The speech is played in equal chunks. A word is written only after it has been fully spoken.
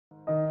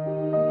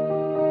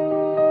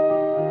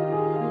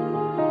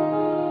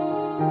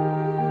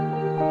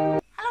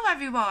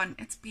everyone,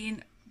 it's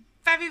been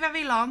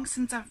very long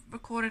since I've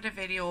recorded a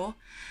video.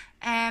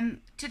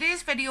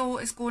 Today's video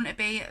is going to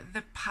be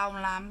the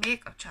Poundland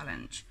makeup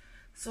challenge.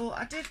 So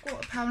I did go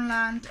to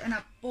Poundland and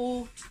I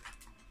bought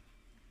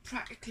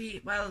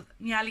practically, well,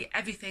 nearly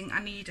everything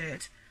I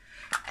needed.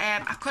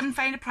 I couldn't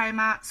find a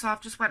primer, so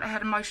I've just went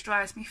ahead and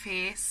moisturised my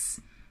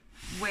face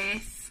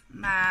with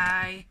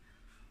my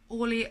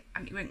Olay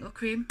anti-wrinkle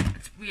cream.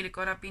 It's really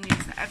good. I've been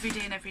using it every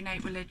day and every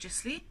night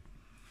religiously.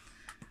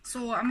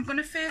 So I'm going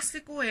to firstly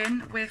go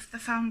in with the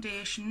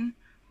foundation,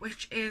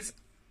 which is,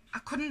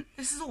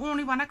 this is the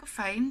only one I could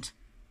find.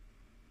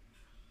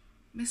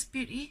 Miss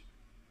Beauty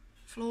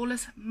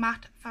Flawless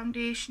Matte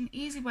Foundation,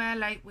 easy wear,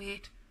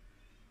 lightweight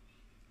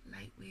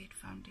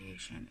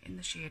foundation in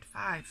the shade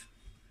 5.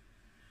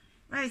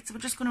 Right, so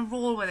we're just going to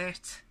roll with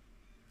it.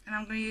 And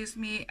I'm going to use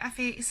my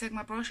F80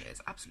 Sigma brush.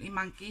 It's absolutely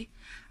manky.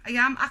 I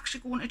am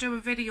actually going to do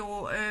a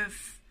video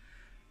of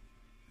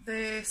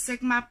the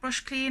Sigma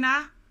brush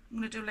cleaner. I'm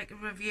going to do like a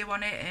review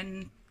on it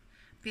and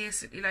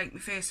basically like my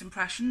first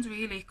impressions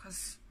really,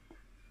 because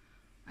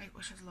I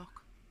wish us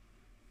luck.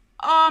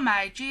 Oh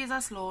my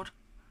Jesus Lord.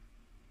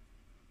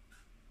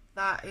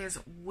 That is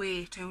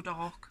way too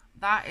dark.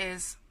 That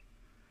is,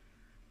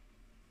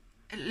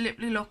 it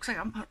literally looks like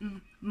I'm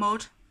putting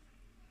mud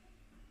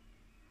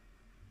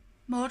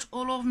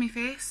all over my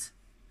face.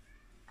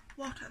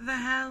 What the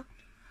hell?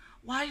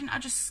 Why didn't I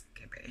just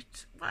skip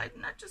it? Why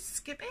didn't I just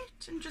skip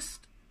it and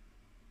just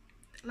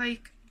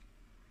like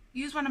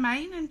use one of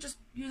mine and just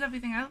use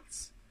everything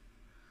else?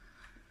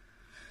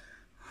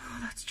 Oh,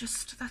 that's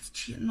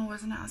cheating though,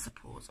 isn't it, I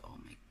suppose? Oh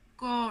my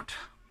god.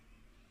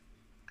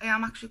 I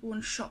am actually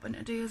going shopping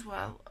today as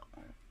well.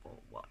 Oh,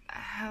 what the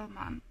hell,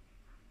 man.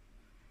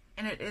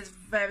 And it is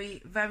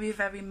very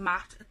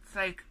matte. It's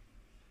like,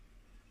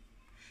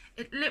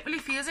 it literally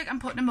feels like I'm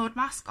putting a mud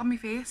mask on my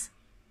face.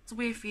 It's the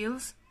way it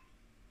feels.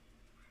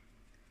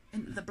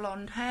 Into the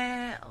blonde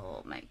hair.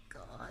 Oh my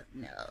god,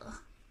 no.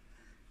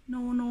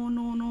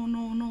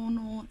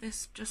 No,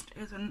 this just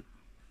isn't.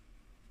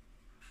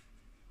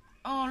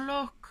 Oh,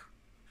 look.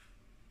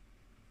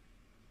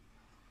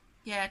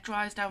 Yeah, it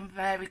dries down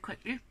very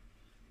quickly.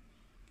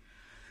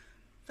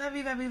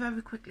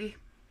 Very quickly.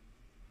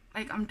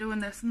 Like, I'm doing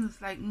this and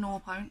there's like no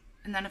point.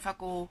 And then if I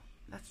go,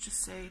 let's just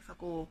say if I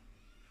go,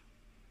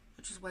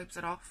 it just wipes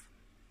it off.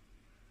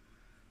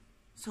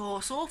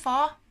 So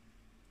far,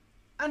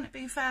 and to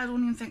be fair, I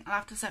don't even think I'll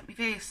have to set my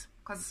face.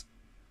 Because,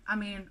 I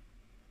mean,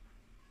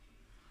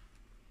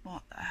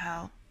 what the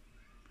hell?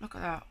 Look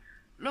at that.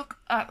 Look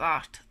at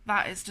that.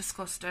 That is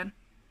disgusting.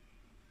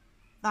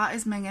 That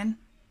is minging.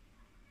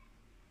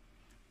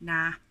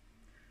 Nah.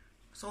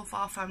 So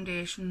far,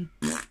 foundation,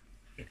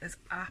 it is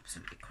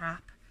absolutely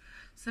crap.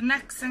 So the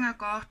next thing I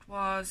got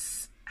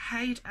was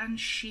Hide and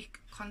Chic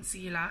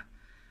Concealer.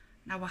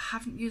 Now I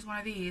haven't used one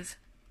of these.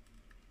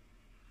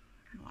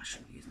 No, I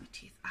shouldn't use my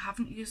teeth. I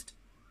haven't used,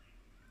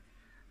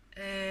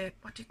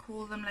 what do you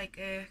call them, like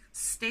a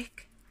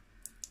stick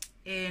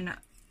in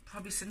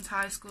probably since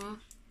high school.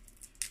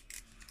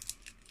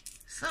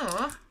 So,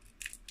 I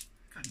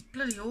can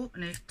bloody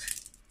open it.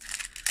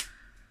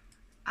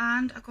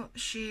 And I got the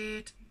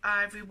shade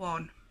Ivory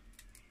 1.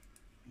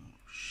 Oh,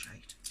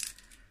 shite.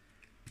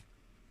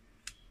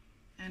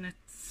 And it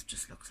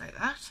just looks like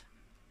that.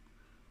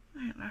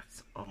 Right,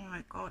 that's, oh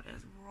my god, it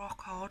is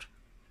rock hard.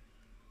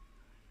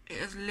 It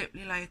is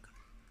literally like,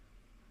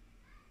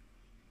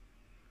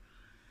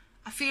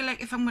 I feel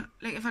like if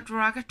if I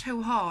drag it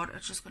too hard,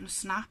 it's just gonna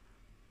snap.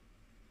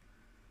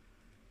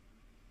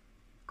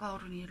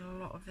 God, we need a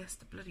lot of this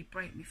to bloody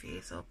brighten my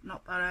face up.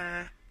 Not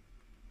that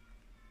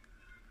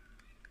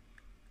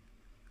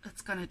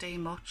it's gonna do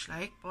much,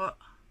 like, but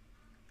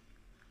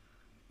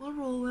we'll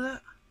roll with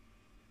it.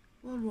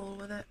 We'll roll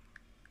with it.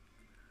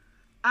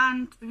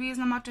 And the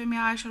reason I'm not doing my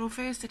eyeshadow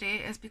first today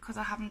is because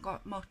I haven't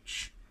got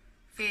much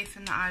faith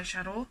in the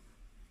eyeshadow.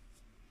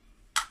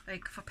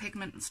 Like for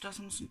pigment and stuff,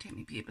 I'm just going to take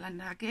my beauty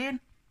blender again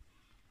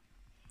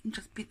and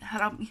just beat the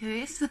hell out of my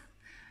face.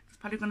 It's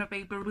probably going to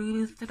be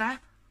bruised to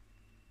death.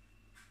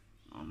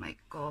 Oh my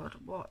god,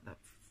 what the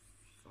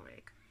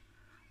frig.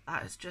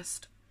 That is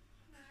just...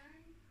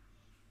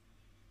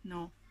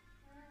 No.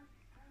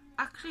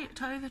 Actually, to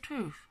tell you the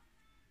truth,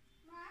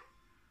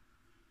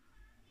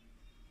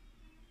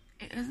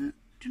 it isn't.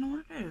 Do you know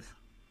what it is?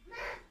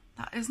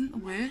 That isn't the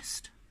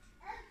worst.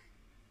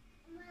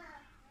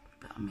 Put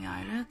a bit on my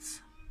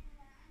eyelids.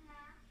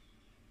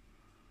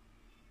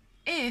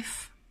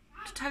 If,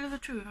 to tell you the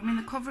truth, I mean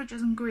the coverage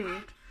isn't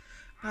great,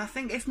 but I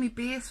think if my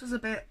base was a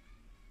bit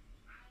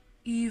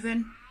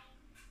even,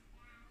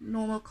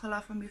 normal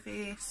colour for my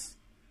face.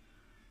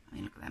 I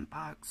mean, look at them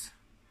bags.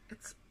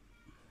 It's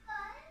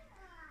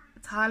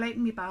highlighting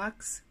my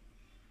bags.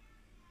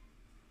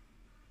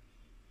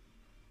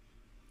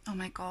 Oh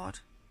my god.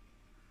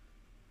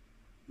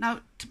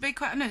 Now, to be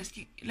quite honest,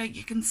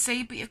 you can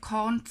see, but you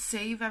can't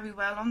see very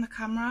well on the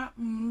camera.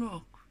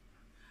 Look,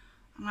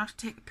 I'm gonna have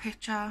to take a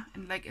picture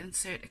and like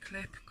insert a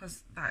clip,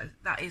 because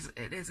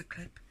it is a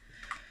clip.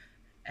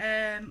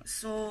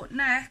 So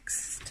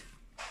next,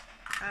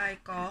 I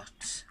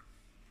got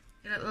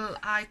your little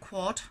eye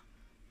quad.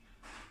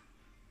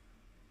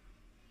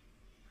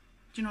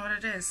 Do you know what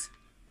it is?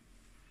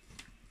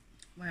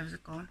 Where has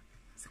it gone?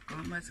 Is it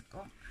gone? Where's it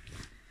gone?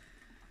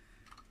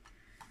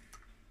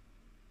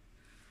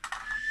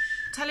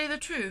 Tell you the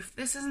truth,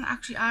 this isn't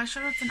actually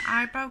eyeshadow, it's an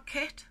eyebrow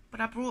kit, but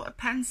I brought a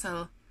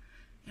pencil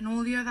and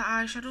all the other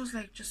eyeshadows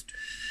like just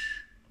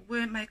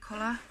weren't my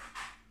colour.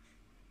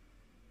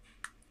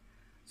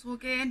 So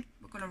again,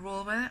 we're going to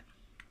roll with it.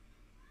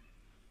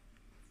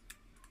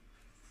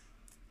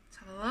 Let's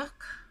have a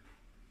look.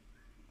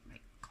 Oh my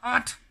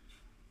god.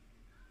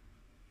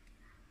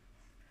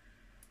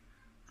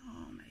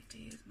 Oh my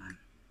days, man.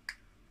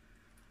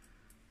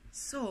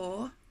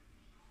 So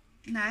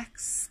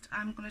next,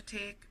 I'm going to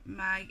take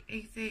my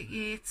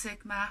A38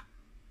 Sigma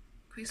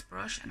crease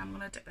brush and I'm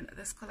going to dip into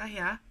this colour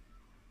here.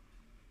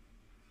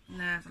 And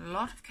there's a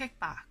lot of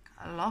kickback.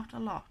 A lot.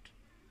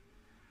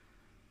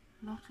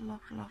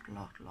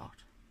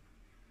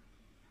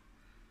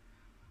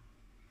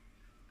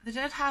 They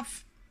did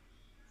have,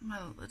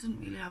 well, they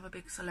didn't really have a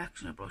big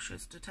selection of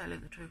brushes, to tell you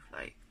the truth,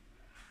 like.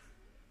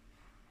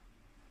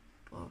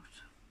 But,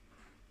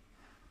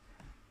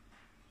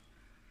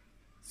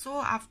 so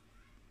I've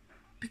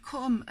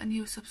become a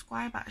new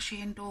subscriber to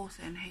Shane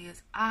Dawson. He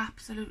is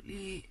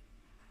absolutely,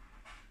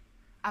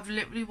 I've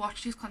literally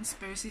watched his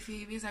conspiracy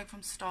theories like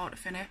from start to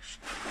finish,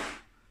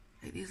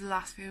 like these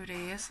last few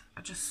days.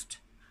 I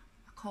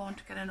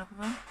can't get enough of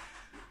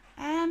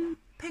them.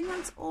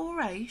 Pigment's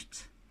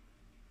alright.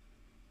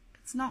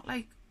 It's not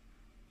like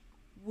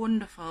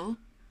wonderful.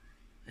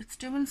 It's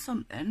doing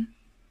something,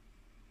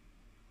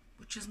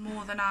 which is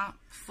more than I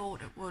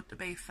thought it would, to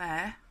be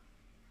fair.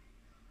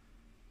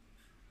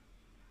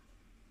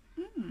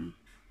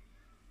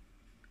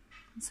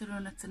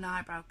 Considering it's an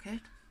eyebrow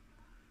kit.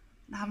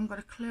 And I haven't got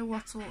a clue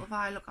what sort of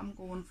eye look I'm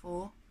going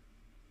for.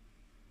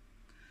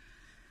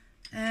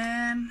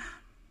 I'm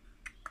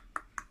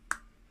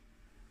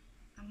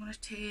going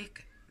to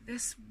take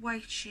this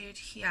white shade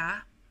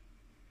here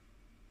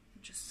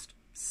and just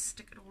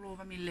stick it all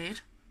over my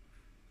lid.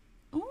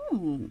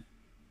 Ooh,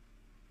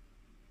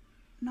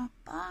 not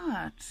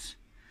bad.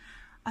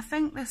 I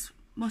think this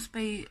must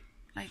be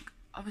like,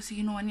 obviously,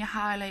 you know, when you're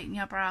highlighting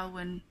your brow,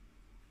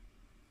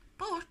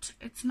 but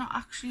it's not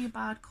actually a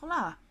bad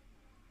colour.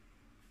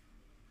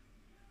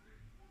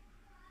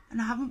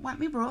 And I haven't wet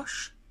my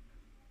brush.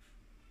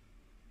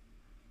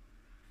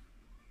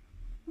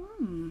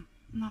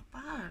 Not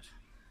bad.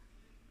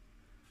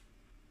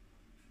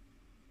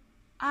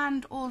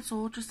 And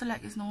also, just to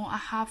let you know, I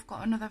have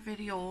got another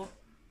video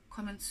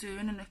coming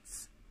soon, and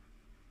it's,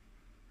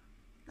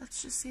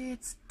 let's just say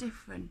it's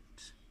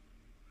different.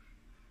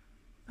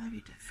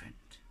 Very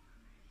different.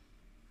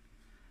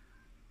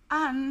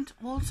 And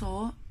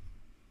also,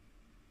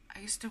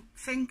 I used to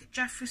think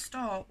Jeffree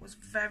Star was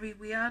very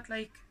weird,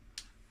 like,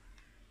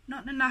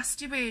 not in a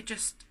nasty way,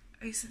 just,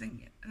 I used to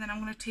think, and then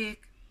I'm going to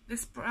take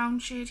this brown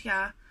shade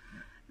here,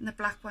 and the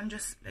black one,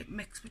 just like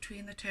mix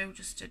between the two,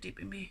 just to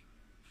deepen my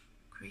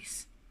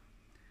crease.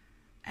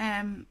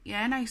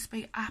 Yeah, and I used to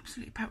be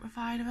absolutely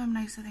petrified of him, and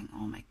I used to think,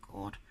 oh my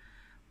god,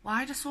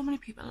 why do so many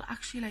people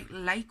actually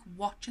like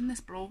watching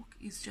this bloke?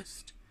 He's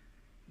just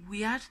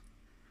weird.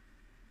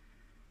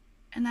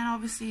 And then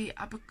obviously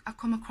I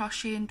come across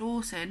Shane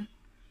Dawson,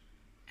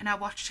 and I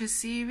watched his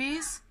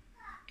series,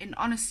 and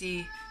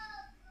honestly,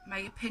 my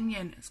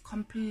opinion has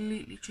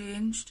completely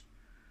changed.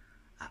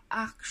 I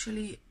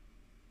actually,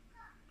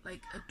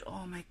 like,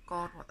 oh my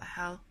god, what the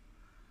hell,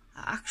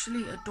 I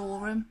actually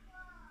adore him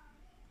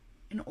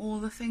in all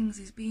the things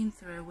he's been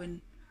through,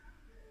 and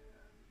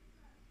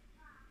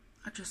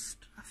I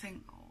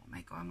think, oh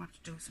my god, I'm going to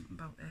have to do something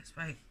about this.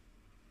 Right,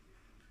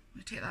 I'm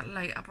going to take that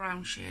lighter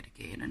brown shade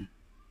again and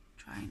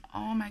try and,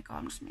 oh my god,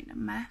 I'm just making a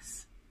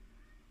mess.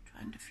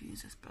 Try and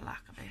diffuse this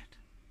black a bit.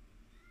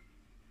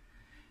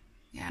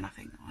 Yeah, and I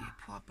think, oh, you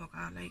poor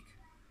bugger, like,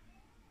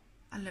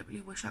 I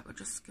literally wish I could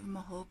just give him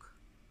a hug.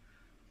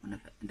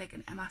 Like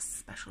an Emma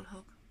special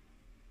hug.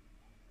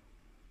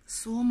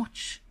 So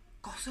much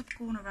gossip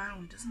going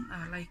around, isn't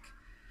there? Like,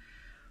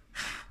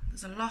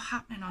 there's a lot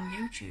happening on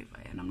YouTube,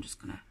 right? And I'm just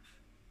gonna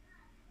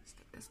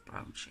stick this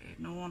brown shade.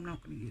 No, I'm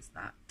not gonna use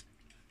that.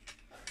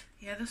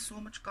 Yeah, there's so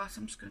much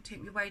gossip. I'm just gonna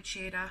take my white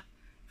shader,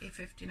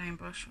 A59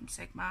 brush from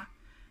Sigma,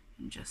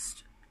 and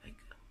just, like,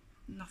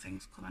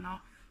 nothing's coming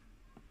off.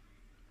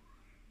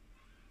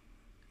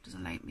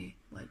 Doesn't like me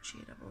white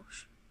shader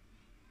brush.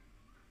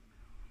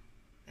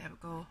 There we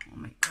go. Oh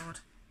my god.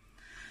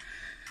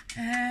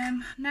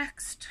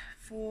 Next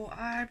for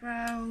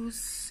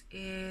eyebrows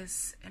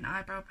is an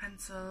eyebrow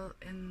pencil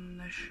in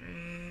the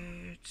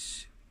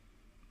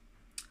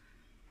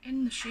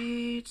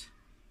shade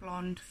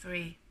Blonde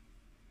 3.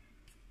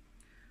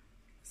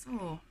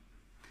 So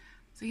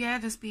yeah,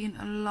 there's been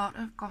a lot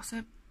of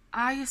gossip.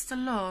 I used to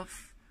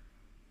love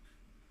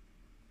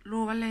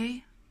Laura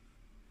Lee.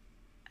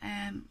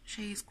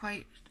 She's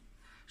quite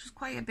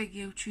a big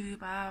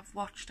YouTuber. I've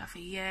watched her for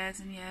years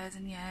and years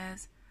and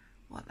years.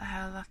 What the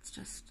hell, that's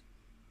just,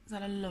 is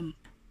that a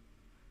lump?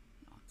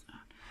 No, it's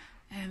not.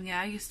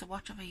 Yeah, I used to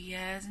watch her for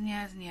years and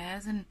years and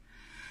years, and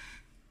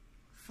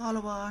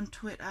follow her on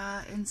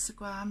Twitter,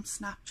 Instagram,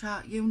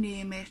 Snapchat, you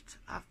name it,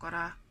 I've got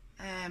her.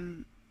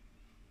 And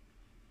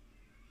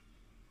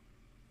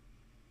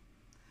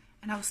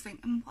I was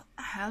thinking, what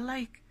the hell,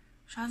 like,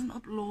 she hasn't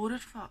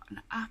uploaded for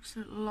an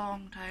absolute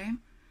long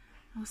time.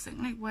 I was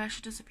thinking, like, where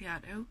she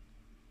disappeared to.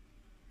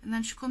 And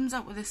then she comes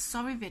out with this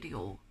sorry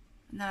video.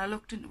 And then I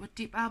looked into it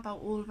deeper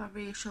about all of her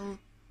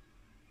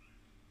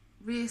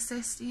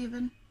racist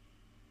even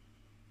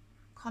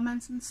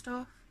comments and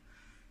stuff.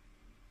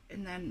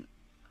 And then,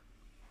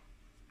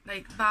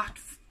 like, that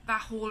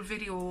whole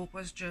video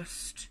was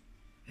just,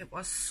 it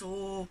was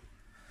so,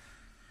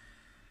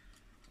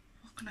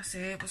 what can I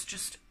say, it was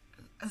just,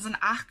 as an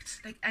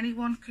act, like,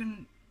 anyone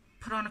can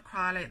put on a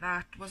cry like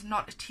that. It was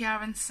not a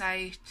tear in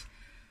sight.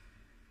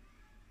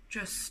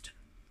 Just,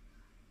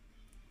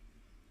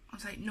 I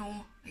was like,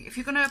 no, like, if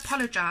you're going to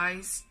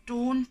apologise,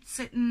 don't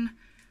sit and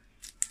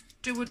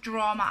do a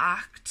drama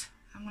act.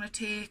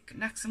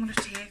 Next I'm going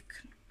to take,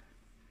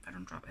 if I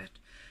don't drop it,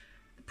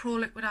 the Pro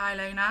Liquid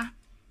eyeliner.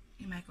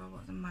 Oh my god,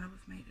 what's the matter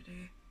with me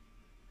today?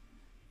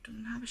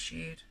 Doesn't have a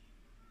shade.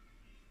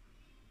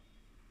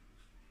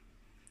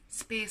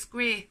 Space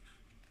grey.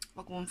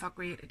 We're going for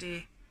grey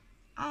today.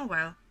 Oh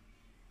well.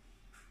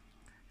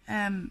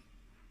 Hang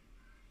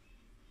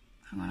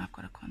on, I've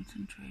got to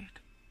concentrate.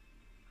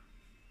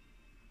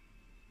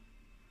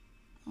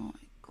 Oh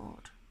my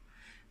god.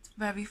 It's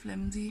very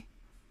flimsy.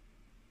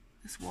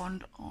 This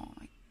wand, oh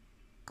my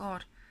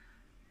god.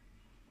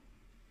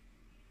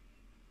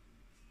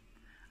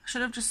 I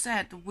should have just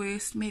said the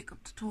worst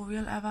makeup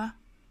tutorial ever.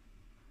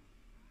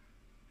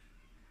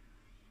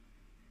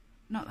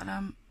 Not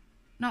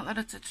that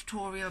it's a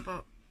tutorial,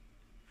 but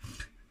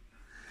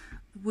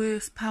the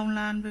worst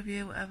Poundland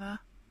review ever.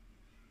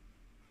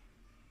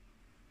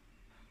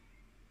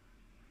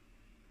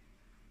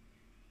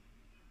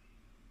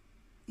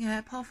 Yeah,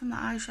 apart from the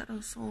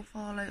eyeshadow so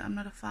far, like, I'm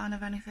not a fan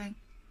of anything.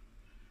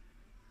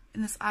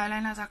 And this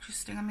eyeliner is actually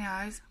stinging my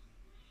eyes.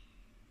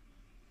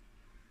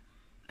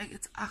 Like,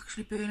 it's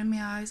actually burning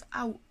my eyes.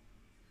 Ow!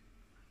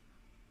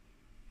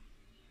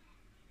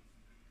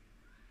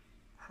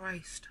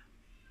 Christ.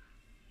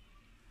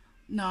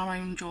 No, I'm not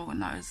even joking.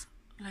 That is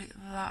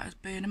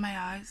burning my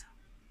eyes.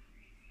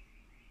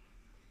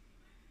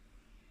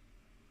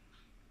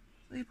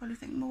 So you're probably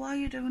thinking, well, why are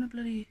you doing a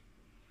bloody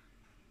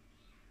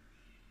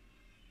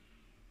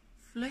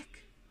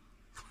flick?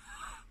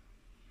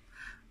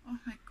 Oh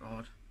my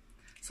god.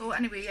 So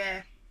anyway,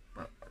 yeah,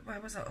 where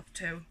was I up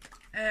to?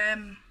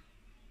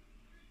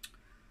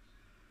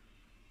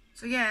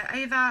 So yeah,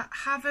 either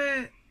have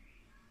a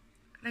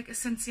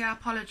sincere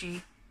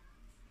apology.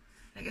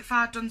 Like, if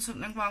I'd done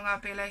something wrong,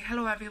 I'd be like,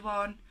 hello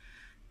everyone,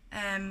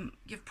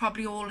 you've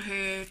probably all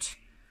heard.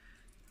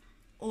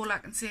 All I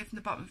can say from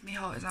the bottom of my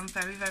heart is I'm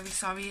very, very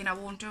sorry and I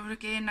won't do it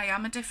again. I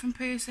am a different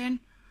person.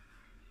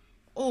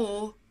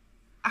 Or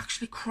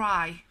actually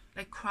cry,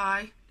 like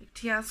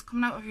tears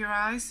coming out of your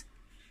eyes.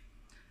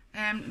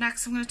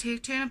 Next I'm going to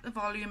turn up the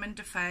volume and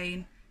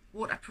define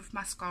waterproof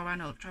mascara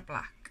and ultra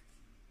black.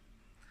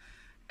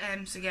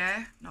 So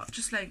yeah, not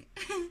just like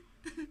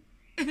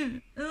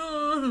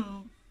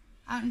oh,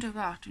 I can do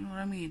that, you know what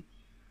I mean?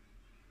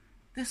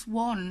 This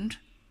wand,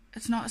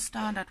 it's not a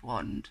standard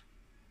wand.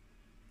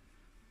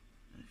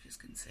 I don't know if you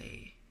can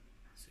see.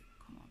 So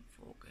come on,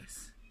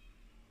 focus.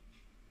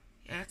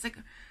 Yeah, it's like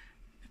a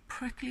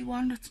prickly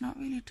wand. It's not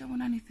really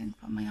doing anything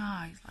for my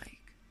eyes.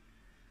 Like,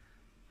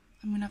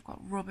 I mean, I've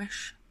got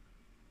rubbish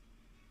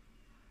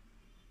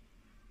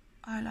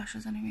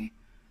eyelashes anyway.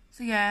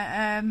 So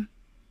yeah,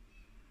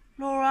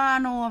 Laura, I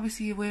know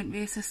obviously you weren't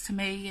racist to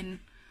me and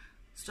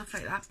stuff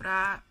like that, but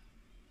I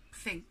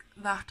think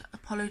that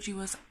apology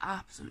was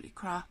absolutely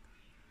crap,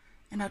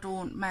 and I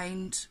don't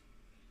mind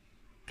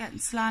getting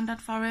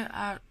slandered for it.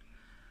 I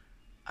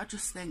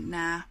just think,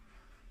 nah,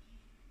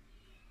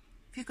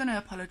 if you're gonna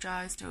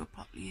apologise, do it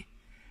properly.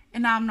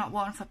 And I'm not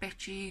one for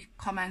bitchy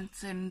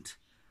comments and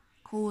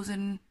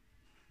causing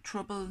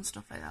trouble and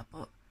stuff like that,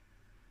 but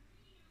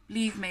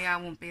believe me, I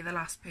won't be the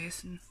last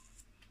person.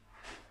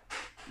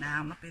 Nah,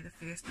 I'll not be the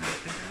first, and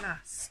I'll be the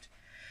last.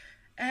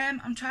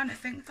 I'm trying to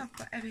think if I've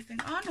got everything.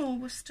 Oh no,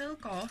 we've still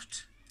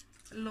got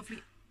a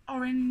lovely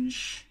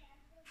orange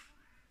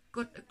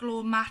Good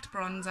Glow matte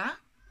bronzer.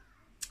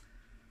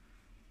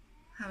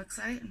 How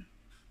exciting.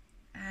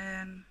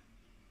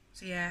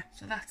 So yeah,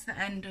 so that's the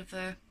end of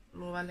the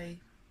Laura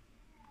Lee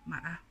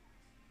matter.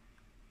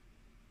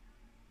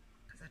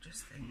 Because I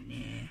just think,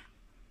 nah.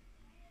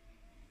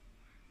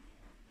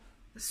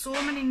 There's so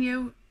many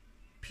new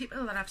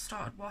people that I've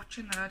started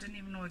watching that I didn't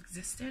even know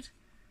existed.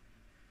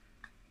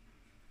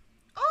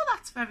 Oh,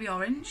 that's very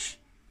orange.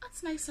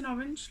 That's nice and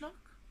orange,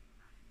 look.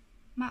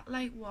 Matte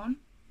light one.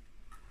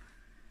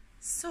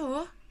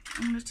 So,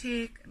 I'm going to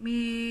take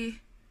my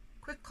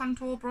quick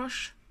contour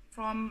brush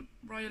from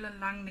Royal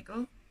 &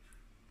 Langnickel.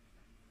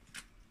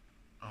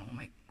 Oh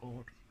my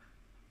god.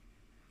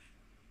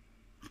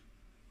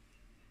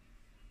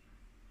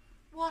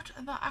 What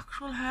the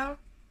actual hell?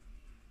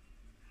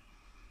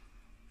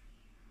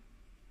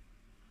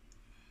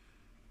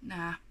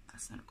 Nah,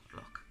 that's not a good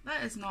look.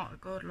 That is not a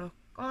good look.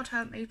 God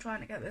help me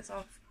trying to get this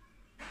off.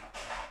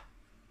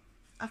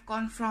 I've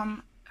gone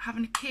from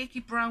having a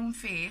cakey brown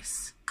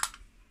face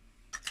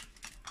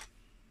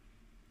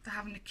to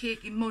having a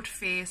cakey mud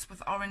face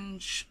with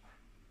orange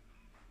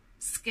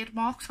skid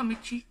marks on my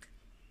cheek.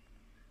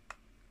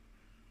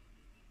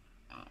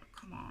 Oh,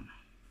 come on.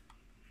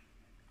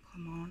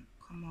 Come on,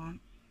 come on.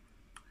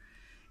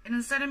 And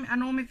instead of, I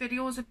know my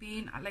videos have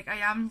been, like, I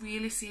am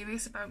really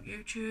serious about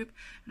YouTube,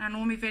 and I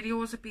know my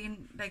videos have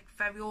been, like,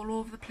 very all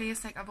over the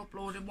place, like, I've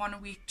uploaded 1 a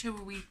week, 2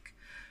 a week,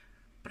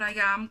 but I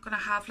am going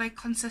to have, like,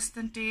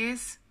 consistent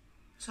days,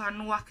 so I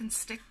know I can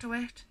stick to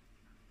it.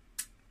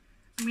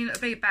 I mean, it'll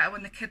be better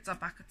when the kids are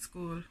back at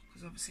school,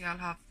 because obviously I'll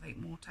have, like,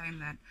 more time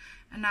then.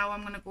 And now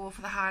I'm going to go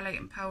for the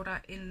highlighting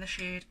powder in the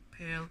shade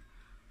Pearl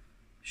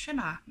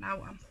Shimmer.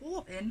 Now, I'm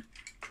hoping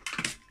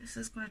this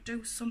is going to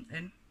do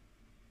something.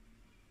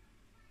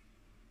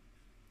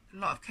 A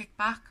lot of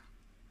kickback.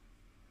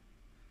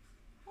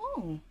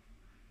 Oh,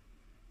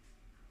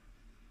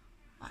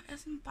 that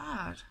isn't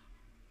bad.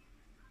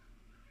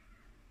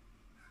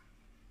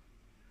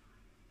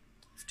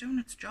 It's doing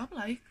its job,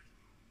 like.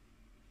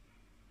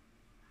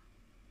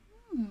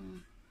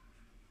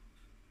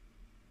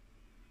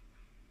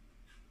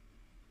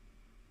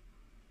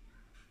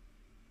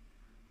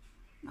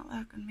 Not that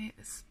I can make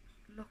this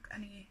look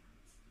any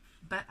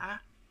better.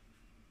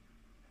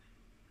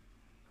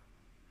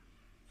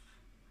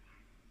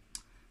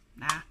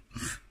 Nah.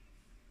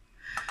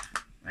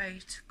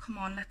 Right, come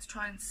on, let's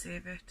try and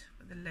save it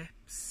with the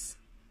lips.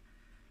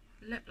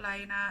 Lip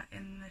liner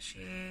in the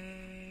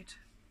shade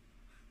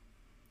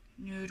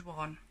Nude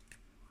 1.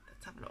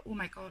 Let's have a look. Oh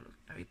my god, it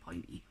looks very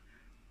pointy.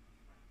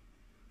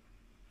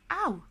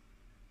 Ow!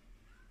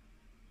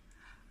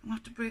 I'm going to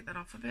have to break that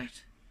off a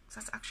bit, because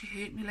that's actually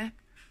hurt my lip.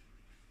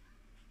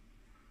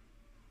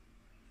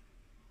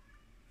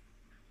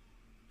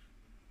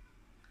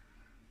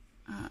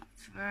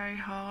 It's very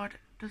hard.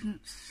 It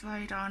doesn't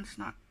slide on. It's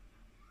not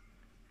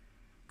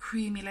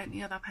creamy like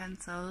the other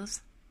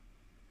pencils.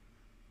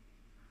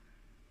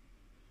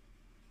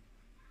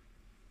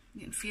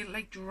 You can feel it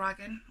like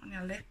dragging on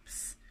your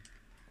lips.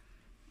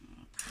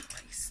 Oh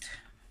Christ.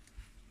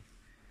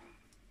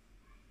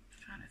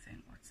 I'm trying to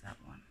think, what's that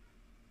one?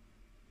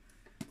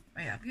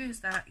 Right, I've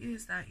used that,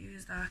 used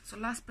that. So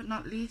last but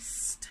not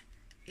least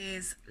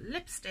is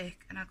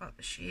lipstick, and I got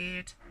the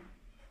shade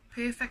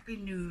Perfectly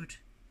Nude.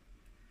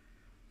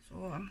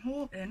 So I'm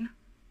hoping,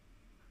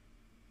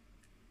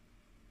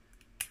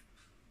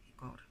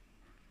 God,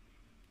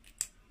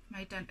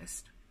 my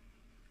dentist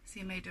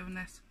see me doing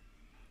this,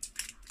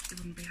 he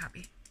wouldn't be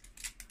happy.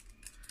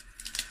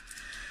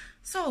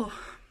 So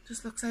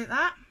just looks like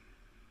that.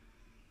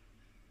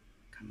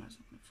 Camera's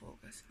not going to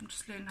focus. I'm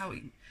just learning how to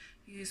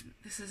use,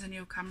 this is a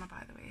new camera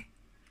by the way.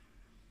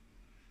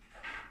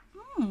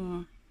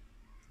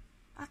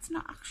 That's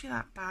not actually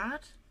that bad.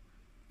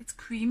 It's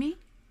creamy.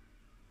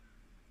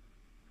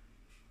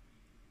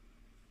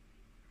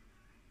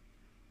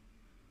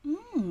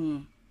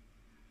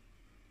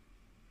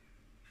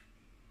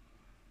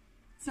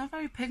 It's not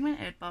very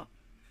pigmented, but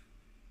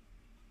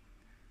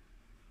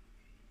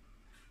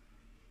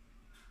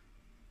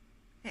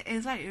it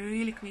is like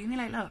really creamy.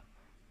 Like, look,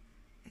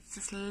 it's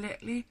just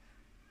literally.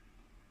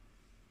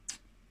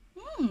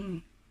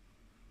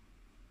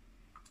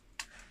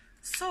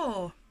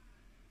 So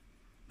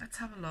let's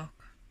have a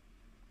look.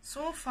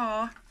 So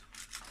far,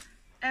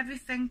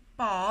 everything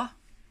bar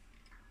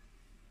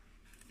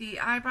the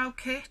eyebrow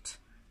kit,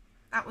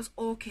 that was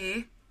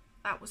okay.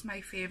 That was my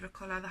favourite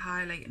colour, the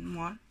highlighting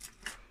one.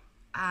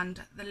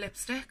 And the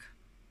lipstick.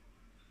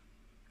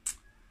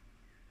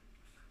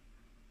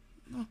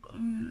 Look,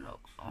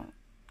 oh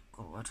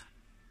God.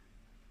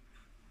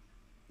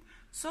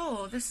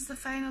 So this is the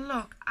final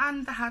look,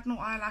 and I had no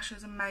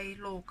eyelashes in my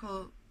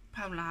local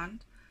Poundland.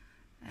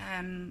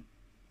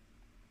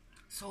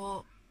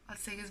 So I'll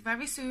see you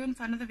very soon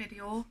for another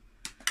video.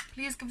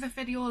 Please give the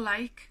video a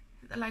like,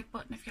 hit the like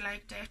button if you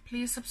liked it.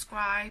 Please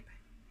subscribe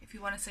if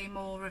you want to see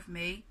more of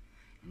me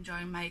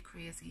enjoying my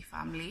crazy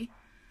family.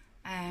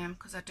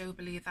 Because I do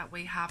believe that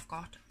we have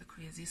got the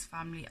craziest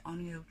family on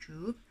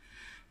YouTube.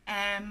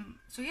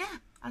 So yeah,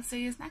 I'll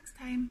see you next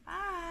time.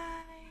 Bye.